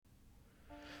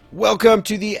Welcome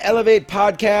to the Elevate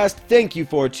Podcast. Thank you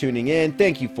for tuning in.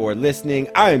 Thank you for listening.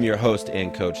 I am your host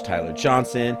and coach, Tyler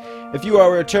Johnson. If you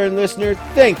are a return listener,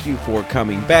 thank you for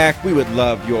coming back. We would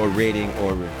love your rating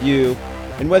or review.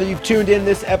 And whether you've tuned in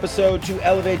this episode to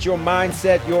elevate your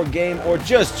mindset, your game, or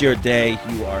just your day,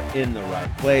 you are in the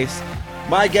right place.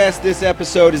 My guest this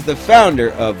episode is the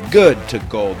founder of Good to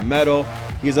Gold Medal.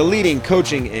 He is a leading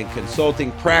coaching and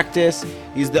consulting practice.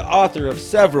 He's the author of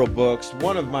several books.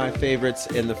 One of my favorites,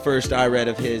 and the first I read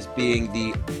of his, being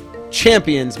The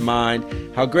Champion's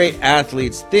Mind, How Great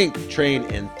Athletes Think, Train,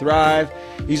 and Thrive.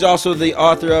 He's also the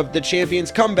author of The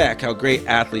Champion's Comeback, How Great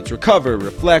Athletes Recover,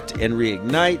 Reflect, and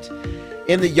Reignite.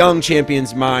 In The Young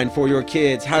Champion's Mind, for your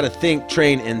kids, How to Think,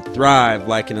 Train, and Thrive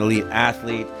like an Elite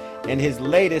Athlete. And his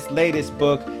latest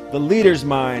book, The Leader's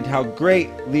Mind, How Great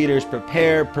Leaders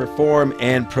Prepare, Perform,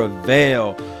 and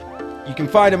Prevail. You can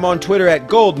find him on Twitter at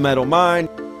Gold Medal Mind.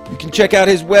 You can check out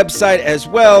his website as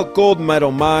well,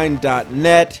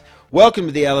 goldmedalmind.net. Welcome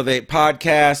to the Elevate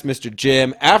Podcast, Mr.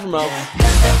 Jim Avramo.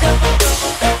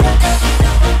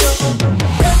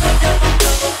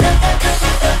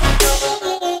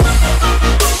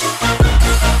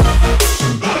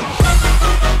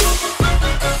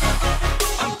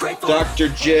 Dr.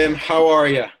 Jim, how are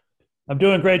you? I'm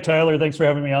doing great, Tyler. Thanks for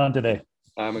having me on today.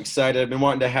 I'm excited. I've been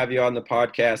wanting to have you on the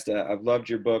podcast. I've loved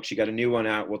your books. You got a new one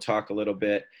out we'll talk a little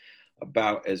bit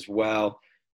about as well.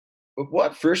 But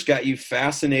what first got you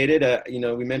fascinated?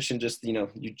 We mentioned just,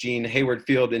 Eugene Hayward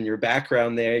Field and your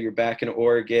background there. You're back in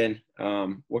Oregon.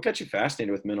 What got you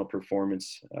fascinated with mental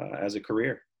performance as a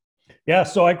career? Yeah,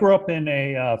 so I grew up in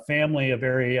a family, a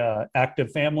very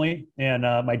active family, and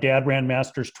my dad ran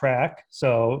Masters track.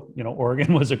 So,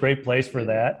 Oregon was a great place for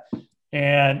that.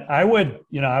 And I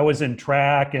was in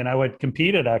track and I would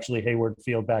compete at actually Hayward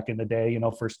Field back in the day,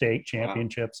 for state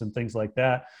championships and things like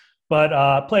that.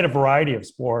 But played a variety of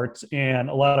sports and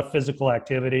a lot of physical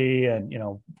activity and,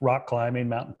 rock climbing,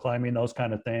 mountain climbing, those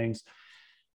kind of things.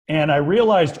 And I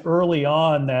realized early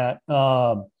on that,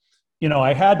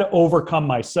 I had to overcome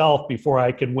myself before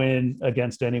I could win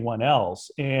against anyone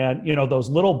else. And, those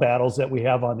little battles that we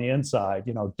have on the inside,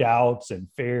 doubts and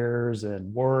fears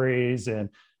and worries and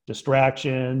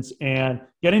distractions and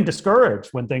getting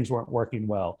discouraged when things weren't working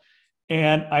well.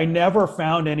 And I never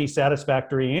found any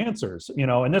satisfactory answers,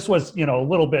 and this was, a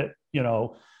little bit,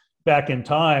 back in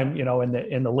time,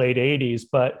 in the late 80s,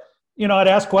 but I'd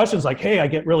ask questions like, hey, I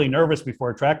get really nervous before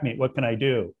a track meet. What can I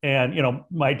do? And,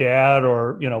 my dad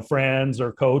or, friends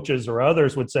or coaches or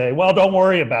others would say, well, don't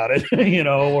worry about it,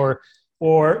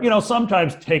 or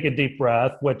sometimes take a deep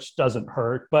breath, which doesn't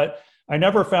hurt. But I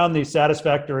never found these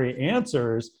satisfactory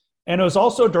answers. And it was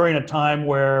also during a time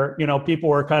where, people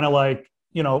were kind of like,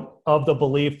 of the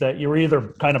belief that you were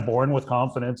either kind of born with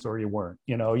confidence or you weren't.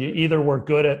 You either were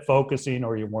good at focusing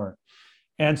or you weren't.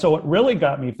 And so what really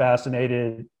got me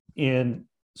fascinated in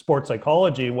sports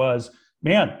psychology was,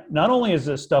 man, not only is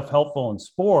this stuff helpful in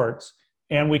sports,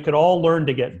 and we could all learn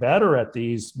to get better at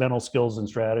these mental skills and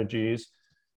strategies,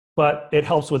 but it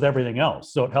helps with everything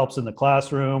else. So it helps in the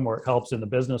classroom or it helps in the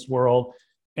business world.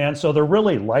 And so they're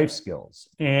really life skills.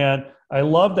 And I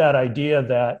love that idea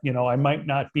that, I might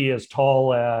not be as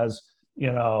tall as,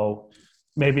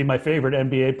 maybe my favorite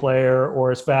NBA player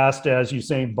or as fast as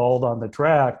Usain Bolt on the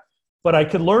track, but I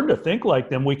could learn to think like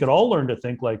them. We could all learn to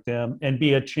think like them and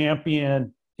be a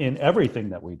champion in everything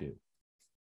that we do.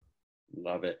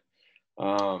 Love it.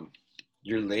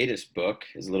 Your latest book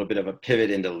is a little bit of a pivot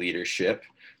into leadership.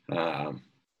 Can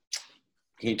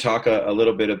you talk a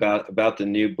little bit about the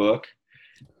new book?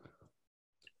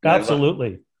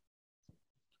 Absolutely.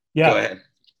 Yeah. Go ahead.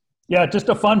 Yeah, just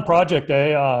a fun project.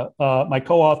 My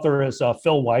co-author is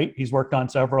Phil White. He's worked on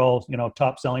several,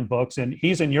 top-selling books, and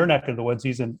he's in your neck of the woods.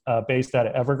 He's based out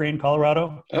of Evergreen,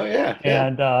 Colorado. Oh yeah.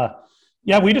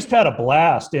 And we just had a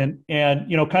blast, and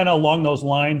kind of along those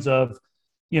lines of,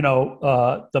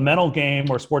 the mental game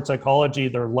or sports psychology,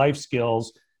 their life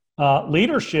skills.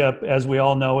 Leadership, as we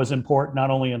all know, is important not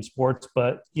only in sports,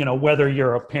 but whether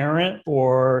you're a parent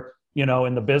or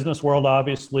in the business world,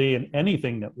 obviously, in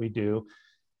anything that we do.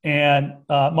 And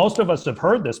most of us have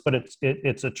heard this, but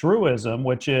it's a truism,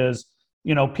 which is,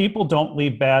 people don't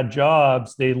leave bad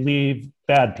jobs; they leave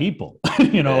bad people.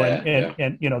 And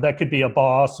that could be a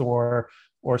boss or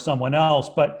someone else.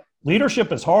 But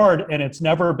leadership is hard, and it's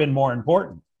never been more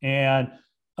important. And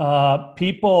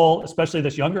people, especially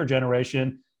this younger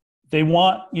generation, they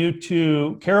want you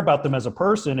to care about them as a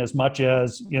person as much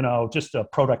as just a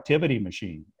productivity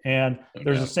machine. And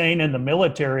there's a saying in the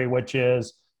military, which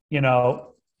is,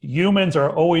 humans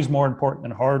are always more important than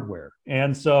hardware.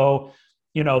 And so,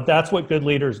 that's what good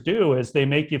leaders do, is they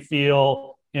make you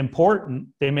feel important.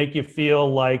 They make you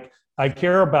feel like I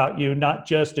care about you, not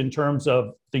just in terms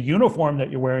of the uniform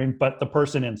that you're wearing, but the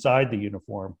person inside the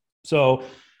uniform. So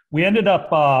we ended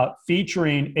up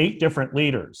featuring 8 different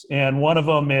leaders. And one of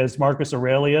them is Marcus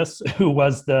Aurelius, who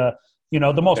was the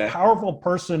most powerful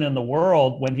person in the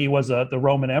world when he was the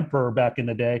Roman emperor back in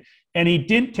the day. And he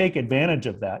didn't take advantage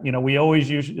of that. We always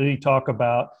usually talk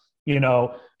about,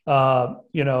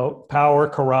 power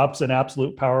corrupts and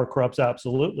absolute power corrupts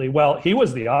absolutely. Well, he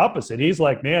was the opposite. He's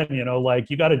like, man,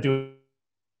 you got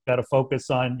to focus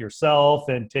on yourself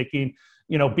and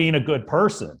being a good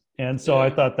person. And so I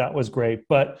thought that was great.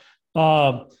 But we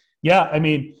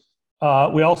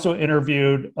also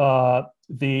interviewed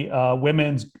the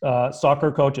women's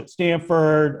soccer coach at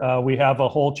Stanford. We have a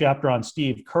whole chapter on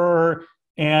Steve Kerr,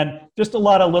 and just a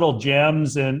lot of little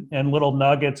gems and little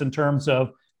nuggets in terms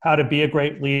of how to be a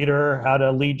great leader, how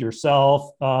to lead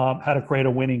yourself, how to create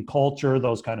a winning culture,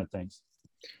 those kind of things.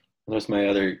 That was my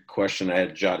other question I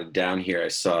had jotted down here. I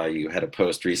saw you had a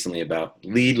post recently about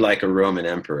lead like a Roman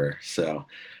emperor. So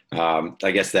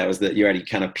I guess that was you already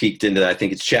kind of peeked into that. I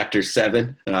think it's chapter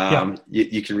 7.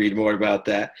 You can read more about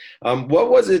that. What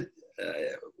was it?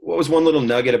 What was one little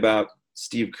nugget about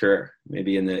Steve Kerr,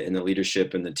 maybe in the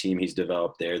leadership and the team he's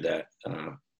developed there that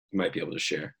you might be able to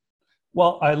share?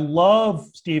 Well, I love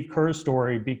Steve Kerr's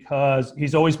story because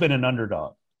he's always been an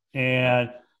underdog. And,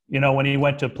 when he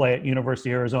went to play at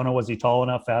University of Arizona, was he tall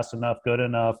enough, fast enough, good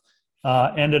enough?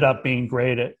 Ended up being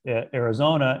great at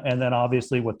Arizona, and then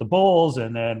obviously with the Bulls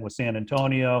and then with San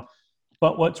Antonio.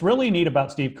 But what's really neat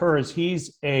about Steve Kerr is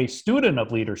he's a student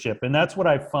of leadership. And that's what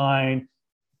I find,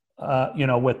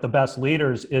 with the best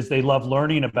leaders is they love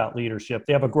learning about leadership.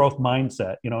 They have a growth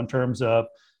mindset, in terms of,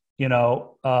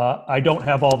 I don't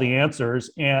have all the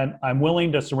answers, and I'm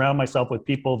willing to surround myself with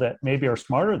people that maybe are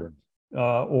smarter than me,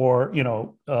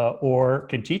 or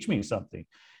can teach me something.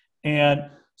 And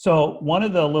so one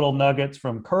of the little nuggets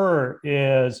from Kerr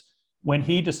is when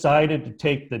he decided to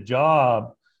take the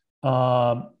job, there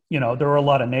were a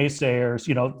lot of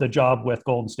naysayers, the job with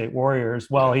Golden State Warriors.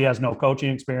 Well, he has no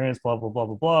coaching experience, blah, blah, blah,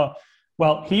 blah, blah.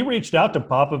 Well, he reached out to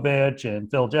Popovich and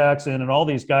Phil Jackson and all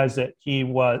these guys that he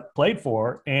played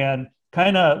for and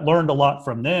kind of learned a lot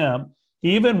from them.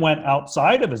 He even went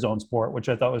outside of his own sport, which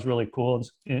I thought was really cool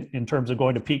in terms of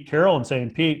going to Pete Carroll and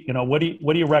saying, Pete, what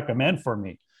do you recommend for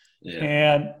me?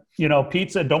 Yeah. And,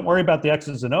 Pete said, don't worry about the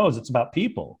X's and O's. It's about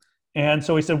people. And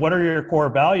so he said, what are your core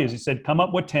values? He said, come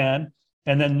up with 10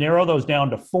 and then narrow those down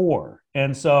to 4.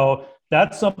 And so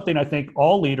that's something I think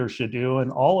all leaders should do.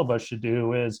 And all of us should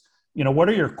do is, what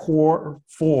are your core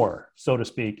 4, so to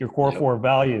speak, your core 4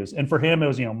 values? And for him, it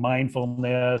was,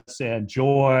 mindfulness and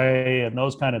joy and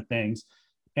those kind of things.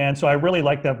 And so I really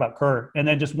like that about Kerr. And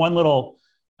then just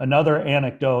another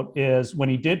anecdote is when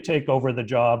he did take over the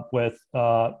job with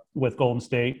Golden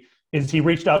State, is he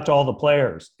reached out to all the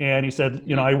players and he said,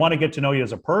 I want to get to know you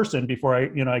as a person before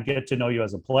I get to know you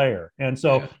as a player. And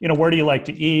so, where do you like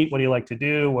to eat? What do you like to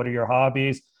do? What are your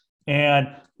hobbies? And,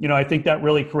 I think that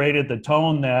really created the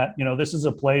tone that, this is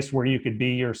a place where you could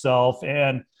be yourself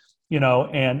and,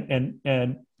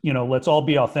 let's all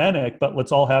be authentic, but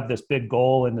let's all have this big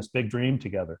goal and this big dream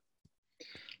together.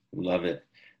 Love it.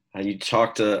 You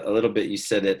talked a little bit, you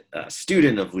said it,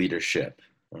 student of leadership.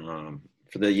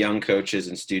 For the young coaches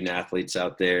and student athletes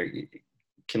out there,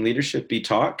 can leadership be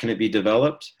taught? Can it be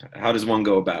developed? How does one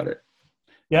go about it?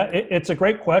 Yeah, it's a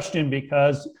great question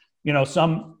because,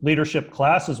 some leadership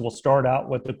classes will start out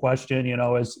with the question,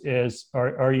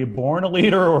 are you born a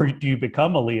leader or do you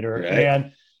become a leader? Right.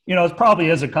 And, it probably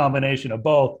is a combination of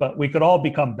both, but we could all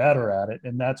become better at it.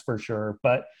 And that's for sure.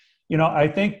 But, I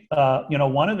think,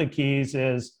 one of the keys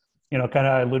is, kind of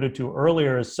I alluded to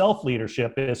earlier is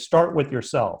self-leadership is start with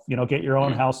yourself, get your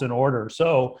own house in order.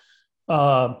 So,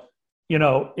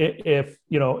 if,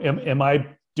 am I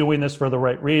doing this for the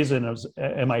right reason?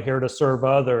 Am I here to serve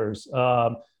others?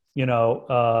 Am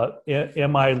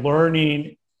I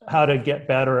learning how to get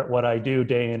better at what I do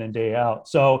day in and day out?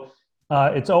 So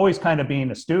it's always kind of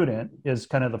being a student is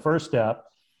kind of the first step.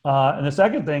 And the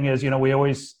second thing is, we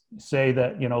always say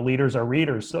that, leaders are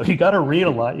readers. So you got to read a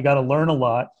lot, you got to learn a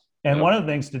lot. And one of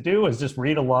the things to do is just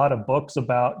read a lot of books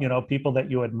about, people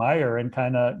that you admire and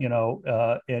kind of,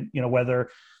 whether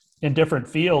in different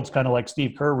fields, kind of like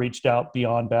Steve Kerr reached out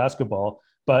beyond basketball,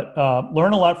 but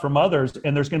learn a lot from others.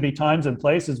 And there's going to be times and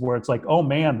places where it's like, oh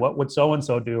man, what would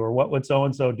so-and-so do? Or what would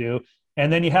so-and-so do?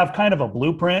 And then you have kind of a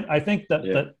blueprint. I think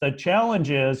that the challenge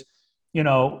is,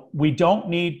 we don't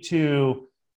need to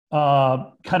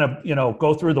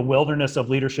go through the wilderness of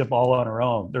leadership all on our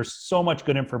own. There's so much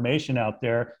good information out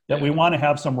there that we want to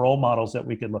have some role models that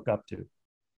we could look up to.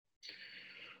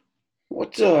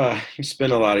 What you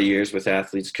spent a lot of years with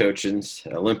athletes coaching,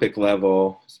 Olympic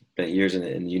level, spent years in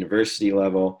the university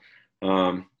level.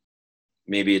 Um,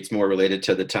 Maybe it's more related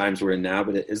to the times we're in now,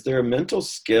 but is there a mental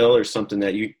skill or something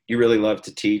that you really love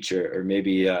to teach, or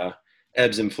maybe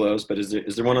ebbs and flows, but is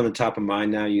there one on the top of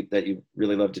mind now that you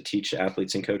really love to teach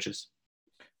athletes and coaches?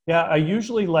 Yeah, I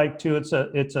usually like to. It's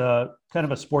a kind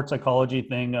of a sports psychology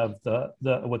thing of the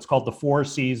what's called the four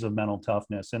C's of mental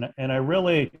toughness, and I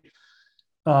really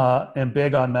am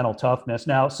big on mental toughness.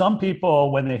 Now, some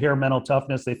people, when they hear mental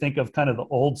toughness, they think of kind of the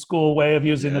old school way of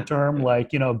using the Yeah, term, yeah,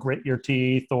 like, grit your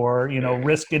teeth, or, yeah.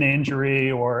 risk an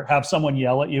injury, or have someone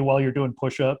yell at you while you're doing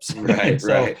push-ups. Right, And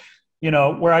so,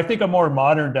 right. where I think a more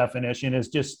modern definition is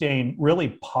just staying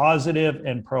really positive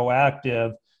and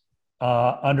proactive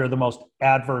under the most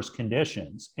adverse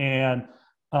conditions. And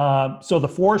so the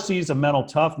four C's of mental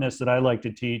toughness that I like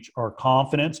to teach are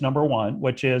confidence, number one,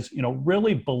 which is,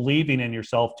 really believing in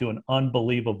yourself to an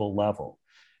unbelievable level.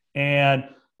 And,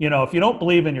 if you don't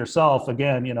believe in yourself,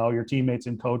 again, your teammates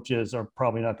and coaches are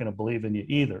probably not going to believe in you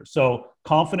either. So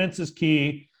confidence is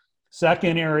key.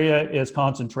 Second area is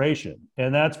concentration,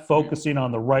 and that's focusing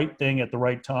on the right thing at the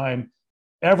right time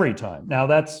every time. Now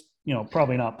that's,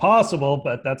 probably not possible,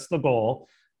 but that's the goal.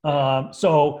 Yeah.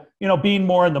 So, being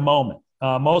more in the moment.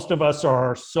 Most of us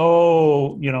are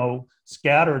so,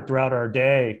 scattered throughout our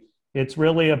day. It's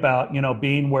really about,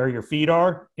 being where your feet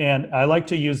are. And I like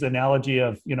to use the analogy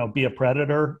of, be a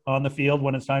predator on the field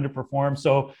when it's time to perform.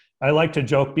 So I like to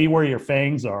joke, be where your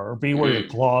fangs are, or be where your Mhm.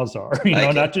 claws are, Like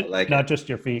it. not I just, like not it. just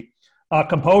your feet.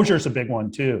 Composure is a big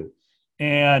one too.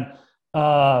 And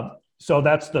so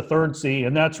that's the third C.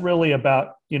 And that's really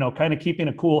about, kind of keeping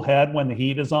a cool head when the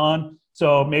heat is on.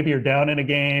 So maybe you're down in a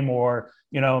game, or,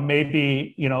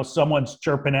 maybe, someone's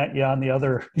chirping at you on the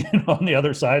other, on the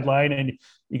other sideline, and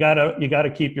you gotta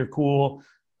keep your cool.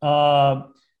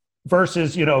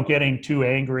 Versus, getting too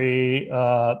angry,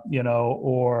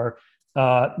 or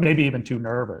maybe even too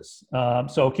nervous.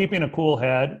 So keeping a cool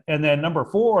head. And then number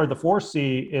four, the fourth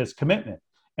C is commitment.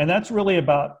 And that's really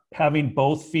about having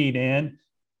both feet in,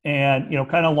 and,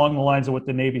 kind of along the lines of what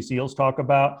the Navy SEALs talk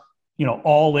about,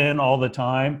 all in all the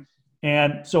time.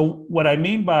 And so what I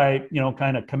mean by,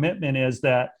 kind of commitment is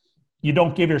that you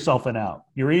don't give yourself an out.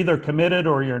 You're either committed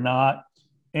or you're not,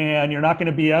 and you're not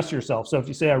going to BS yourself. So if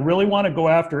you say, I really want to go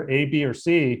after A, B, or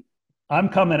C, I'm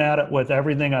coming at it with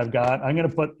everything I've got. I'm going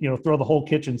to throw the whole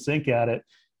kitchen sink at it.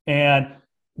 And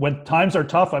when times are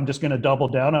tough, I'm just going to double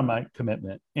down on my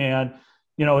commitment. And,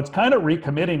 it's kind of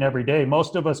recommitting every day.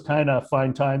 Most of us kind of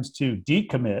find times to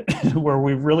decommit where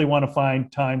we really want to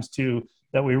find times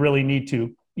that we really need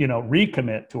to,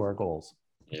 recommit to our goals.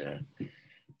 Yeah. I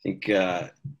think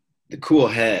the cool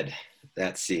head,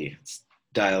 that's C. Let's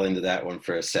dial into that one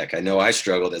for a sec. I know I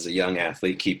struggled as a young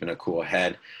athlete keeping a cool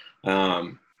head.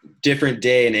 Different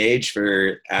day and age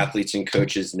for athletes and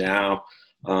coaches now,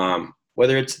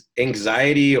 whether it's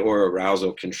anxiety or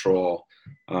arousal control,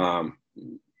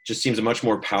 just seems much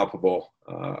more palpable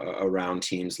around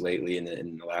teams lately in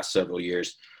the last several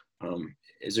years.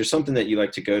 Is there something that you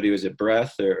like to go to? Is it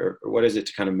breath, or what is it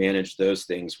to kind of manage those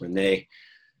things when they,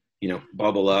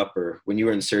 bubble up, or when you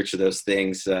were in search of those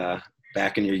things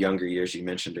back in your younger years you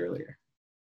mentioned earlier?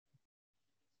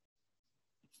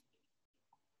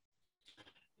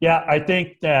 Yeah, I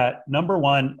think that number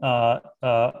one,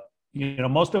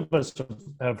 most of us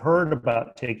have heard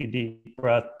about taking deep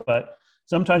breath, but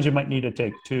sometimes you might need to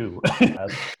take two.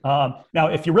 Now,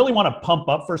 if you really want to pump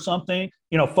up for something,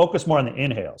 focus more on the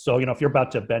inhale. So, if you're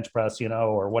about to bench press,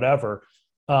 or whatever,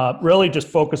 really just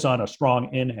focus on a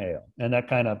strong inhale, and that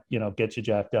kind of, gets you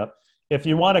jacked up. If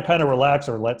you want to kind of relax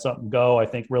or let something go, I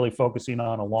think really focusing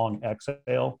on a long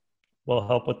exhale will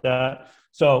help with that.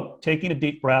 So taking a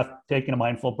deep breath, taking a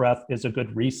mindful breath is a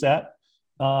good reset.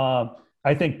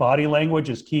 I think body language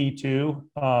is key too.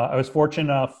 I was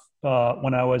fortunate enough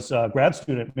when I was a grad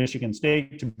student at Michigan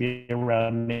State to be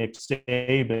around Nick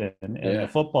Saban and the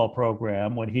football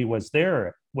program when he was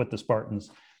there with the Spartans.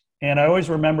 And I always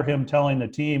remember him telling the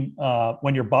team,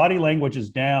 when your body language is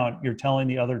down, you're telling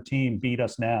the other team, beat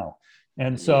us now.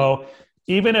 And so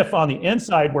even if on the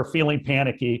inside we're feeling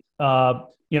panicky,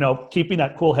 keeping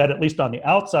that cool head, at least on the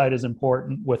outside, is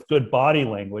important with good body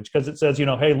language, because it says,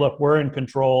 hey, look, we're in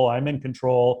control. I'm in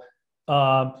control.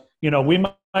 We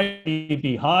might be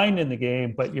behind in the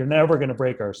game, but you're never going to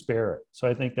break our spirit. So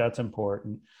I think that's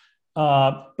important.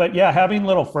 But yeah, having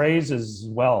little phrases as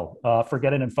well,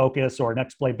 forget it and focus, or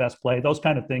next play, best play, those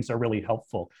kind of things are really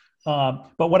helpful.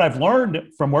 But what I've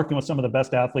learned from working with some of the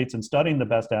best athletes and studying the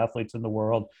best athletes in the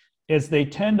world is they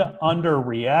tend to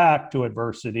underreact to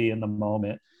adversity in the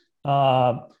moment.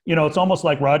 It's almost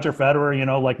like Roger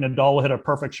Federer, like Nadal will hit a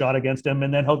perfect shot against him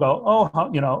and then he'll go,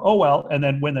 oh, well, and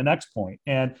then win the next point.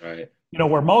 And, Right.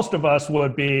 where most of us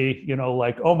would be,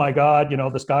 like, oh my God,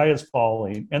 the sky is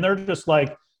falling. And they're just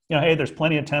like, hey, there's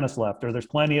plenty of tennis left or there's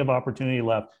plenty of opportunity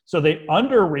left. So they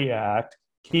underreact,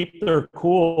 keep their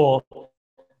cool,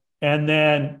 and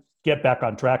then get back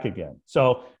on track again.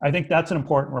 So I think that's an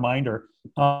important reminder.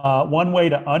 One way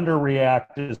to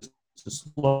underreact is to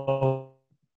slow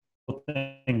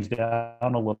things down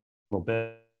a little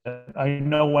bit. I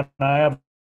know when I have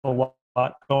a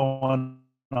lot going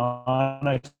on,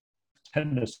 I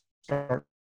tend to start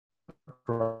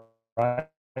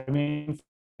driving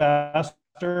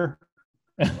faster.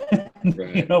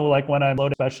 Right. Like when I'm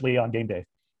loaded, especially on game day.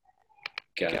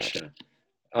 Gotcha.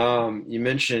 You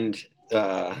mentioned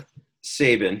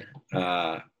Saban.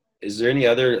 Is there any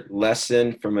other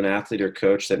lesson from an athlete or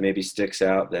coach that maybe sticks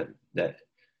out that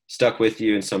stuck with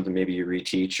you and something maybe you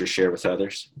reteach or share with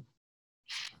others?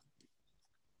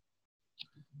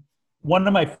 One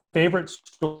of my favorite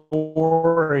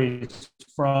stories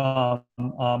from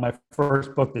my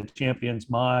first book, The Champion's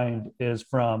Mind, is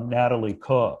from Natalie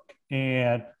Cook.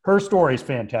 And her story is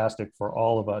fantastic for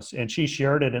all of us. And she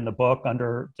shared it in the book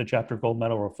under the chapter Gold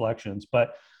Medal Reflections.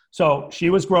 But so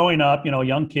she was growing up, a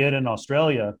young kid in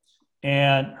Australia,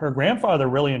 and her grandfather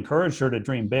really encouraged her to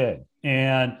dream big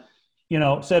and,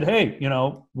 said, hey,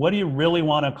 what do you really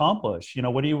want to accomplish?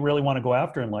 What do you really want to go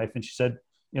after in life? And she said,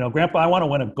 Grandpa, I want to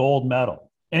win a gold medal.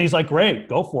 And he's like, great,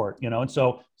 go for it. And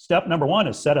so step number one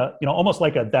is set a, almost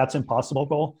like a that's impossible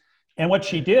goal. And what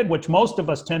she did, which most of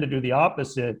us tend to do the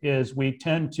opposite, is we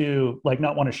tend to like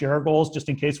not want to share our goals just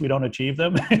in case we don't achieve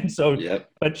them. And so,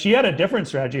 But she had a different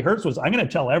strategy. Hers was, I'm going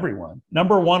to tell everyone.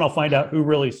 Number one, I'll find out who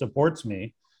really supports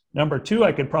me. Number two,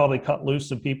 I could probably cut loose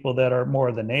some people that are more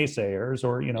the naysayers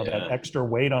or, that extra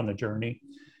weight on the journey.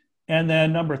 And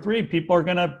then number three, people are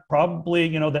going to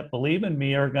probably, that believe in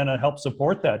me are going to help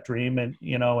support that dream and,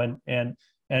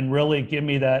 and really give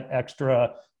me that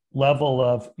extra level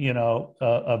of,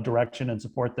 of direction and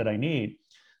support that I need.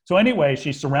 So anyway,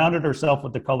 she surrounded herself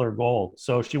with the color gold.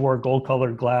 So she wore gold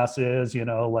colored glasses,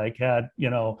 had,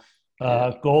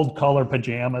 gold colored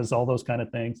pajamas, all those kind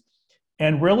of things,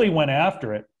 and really went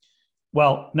after it.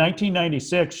 Well,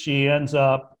 1996, she ends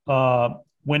up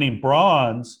winning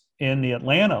bronze in the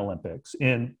Atlanta Olympics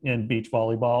in beach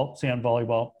volleyball, sand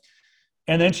volleyball.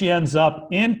 And then she ends up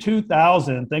in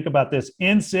 2000, think about this,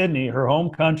 in Sydney, her home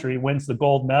country, wins the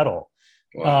gold medal.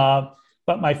 Wow.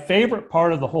 But my favorite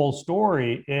part of the whole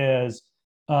story is,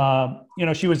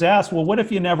 she was asked, well, what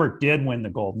if you never did win the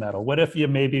gold medal? What if you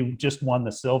maybe just won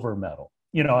the silver medal?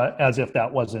 As if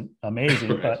that wasn't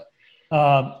amazing. Right.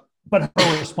 But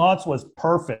her response was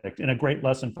perfect and a great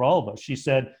lesson for all of us. She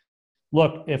said,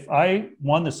 look, if I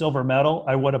won the silver medal,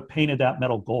 I would have painted that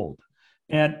medal gold.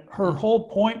 And her whole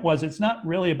point was it's not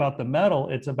really about the medal.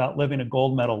 It's about living a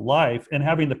gold medal life and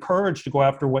having the courage to go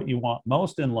after what you want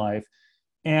most in life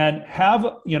and have,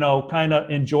 kind of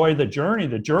enjoy the journey.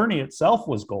 The journey itself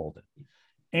was golden.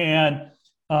 And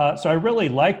so I really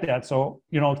like that. So,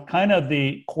 kind of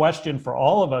the question for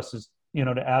all of us is,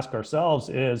 to ask ourselves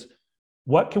is,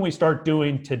 what can we start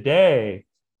doing today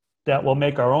that will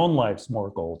make our own lives more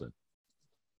golden?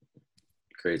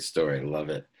 Great story. Love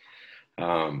it.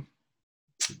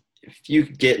 If you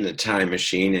could get in a time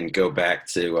machine and go back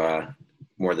to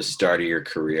more the start of your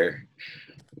career,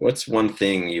 what's one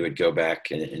thing you would go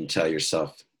back and tell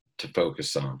yourself to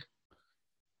focus on?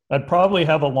 I'd probably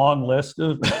have a long list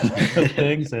of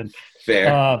things. And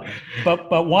fair.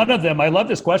 But one of them, I love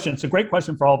this question. It's a great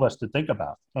question for all of us to think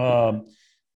about.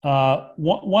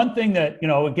 One thing that,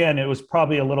 again, it was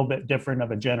probably a little bit different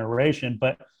of a generation,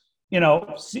 but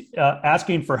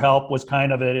asking for help was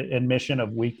kind of an admission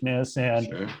of weakness. And,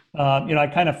 sure. I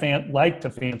kind of like to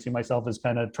fancy myself as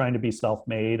kind of trying to be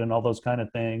self-made and all those kind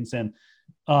of things. And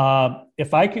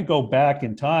if I could go back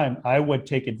in time, I would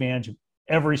take advantage of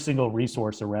every single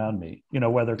resource around me,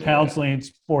 whether counseling,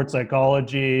 sports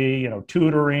psychology,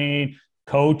 tutoring,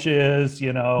 coaches,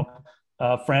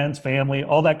 friends, family,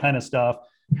 all that kind of stuff.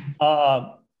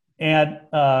 And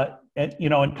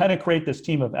kind of create this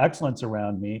team of excellence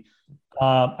around me.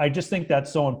 I just think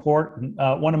that's so important.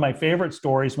 One of my favorite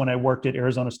stories when I worked at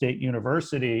Arizona State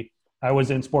University, I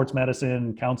was in sports medicine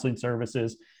and counseling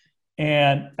services.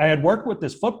 And I had worked with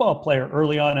this football player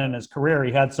early on in his career.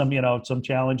 He had some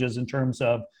challenges in terms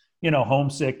of,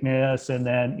 homesickness and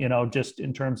then, just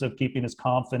in terms of keeping his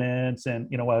confidence and,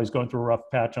 while he was going through a rough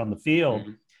patch on the field.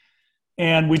 Mm-hmm.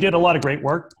 And we did a lot of great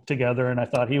work together. And I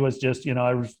thought he was just,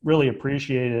 I really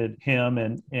appreciated him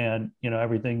and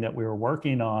everything that we were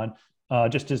working on.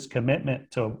 just his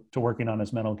commitment to working on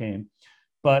his mental game.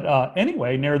 But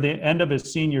anyway, near the end of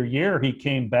his senior year, he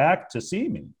came back to see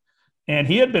me. And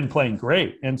he had been playing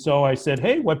great. And so I said,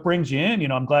 hey, what brings you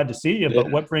in? I'm glad to see you, but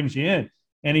what brings you in?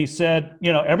 And he said,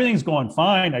 everything's going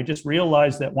fine. I just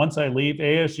realized that once I leave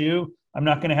ASU, I'm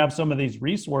not going to have some of these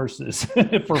resources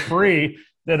for free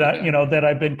that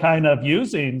I've been kind of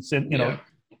using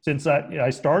since I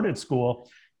started school.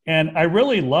 And I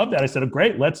really love that. I said, oh,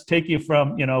 great, let's take you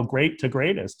from, great to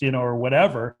greatest, or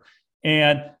whatever.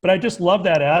 But I just love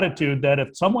that attitude that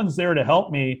if someone's there to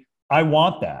help me, I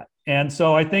want that. And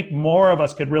so I think more of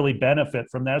us could really benefit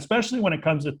from that, especially when it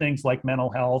comes to things like mental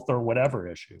health or whatever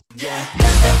issue.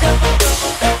 Yeah.